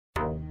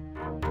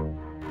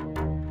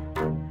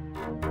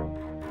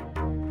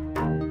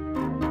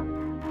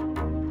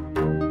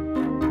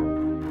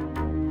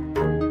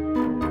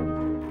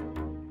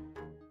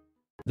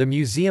The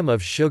Museum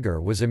of Sugar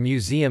was a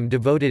museum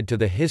devoted to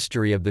the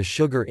history of the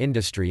sugar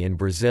industry in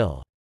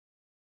Brazil.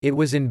 It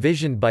was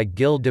envisioned by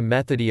Gil de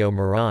Methódio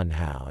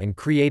Maranhão and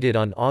created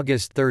on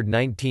August 3,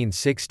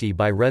 1960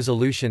 by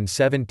Resolution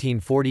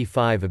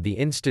 1745 of the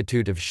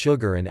Institute of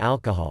Sugar and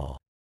Alcohol.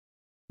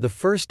 The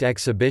first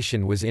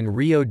exhibition was in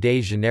Rio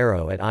de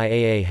Janeiro at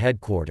IAA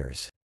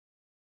headquarters.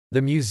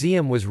 The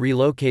museum was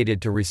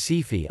relocated to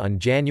Recife on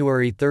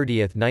January 30,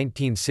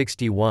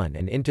 1961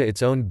 and into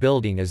its own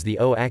building as the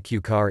O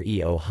Açúcar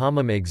e o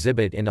Homem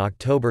exhibit in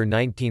October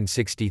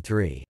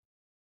 1963.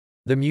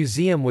 The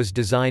museum was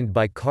designed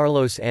by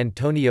Carlos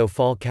Antônio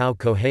Falcão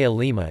Correia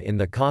Lima in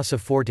the Casa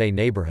Forte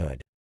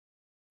neighbourhood.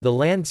 The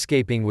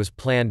landscaping was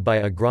planned by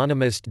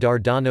agronomist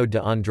Dárdano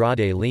de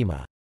Andrade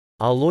Lima.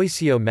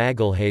 Aloísio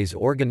Magalhães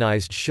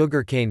organized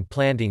sugarcane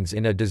plantings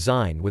in a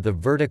design with a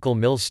vertical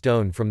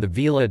millstone from the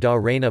Vila da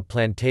Rainha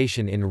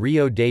Plantation in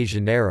Rio de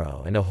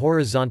Janeiro and a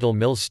horizontal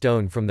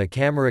millstone from the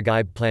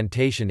Camaragibe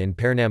Plantation in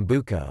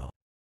Pernambuco.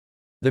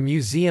 The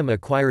museum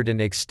acquired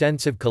an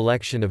extensive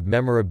collection of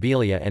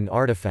memorabilia and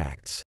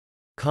artifacts.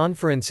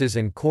 Conferences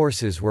and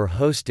courses were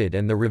hosted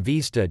and the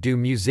Revista do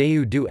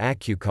Museu do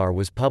Açúcar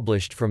was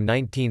published from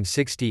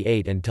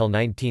 1968 until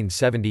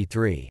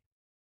 1973.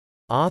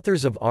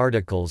 Authors of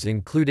articles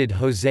included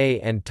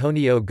José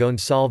Antônio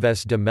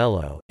Gonsalves de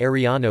Mello,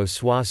 Ariano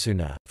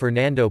Suassuna,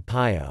 Fernando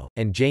Pio,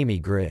 and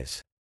Jayme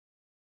Griz.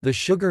 The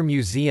Sugar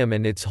Museum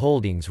and its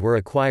holdings were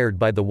acquired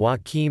by the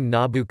Joaquim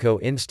Nabuco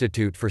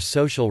Institute for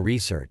Social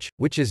Research,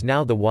 which is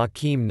now the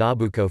Joaquim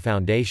Nabuco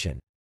Foundation.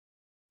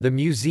 The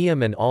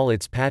museum and all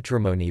its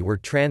patrimony were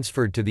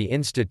transferred to the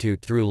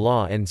institute through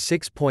Law N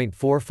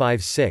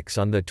 6.456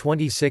 on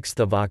 26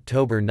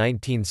 October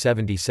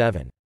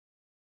 1977.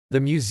 The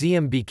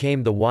museum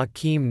became the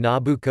Joaquim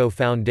Nabuco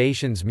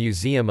Foundation's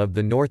Museum of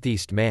the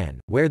Northeast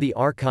Man, where the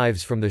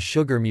archives from the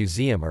Sugar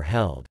Museum are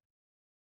held.